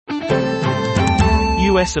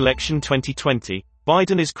U.S. election 2020,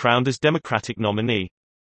 Biden is crowned as Democratic nominee.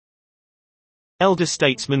 Elder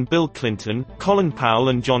statesmen Bill Clinton, Colin Powell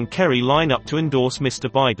and John Kerry line up to endorse Mr.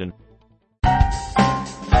 Biden.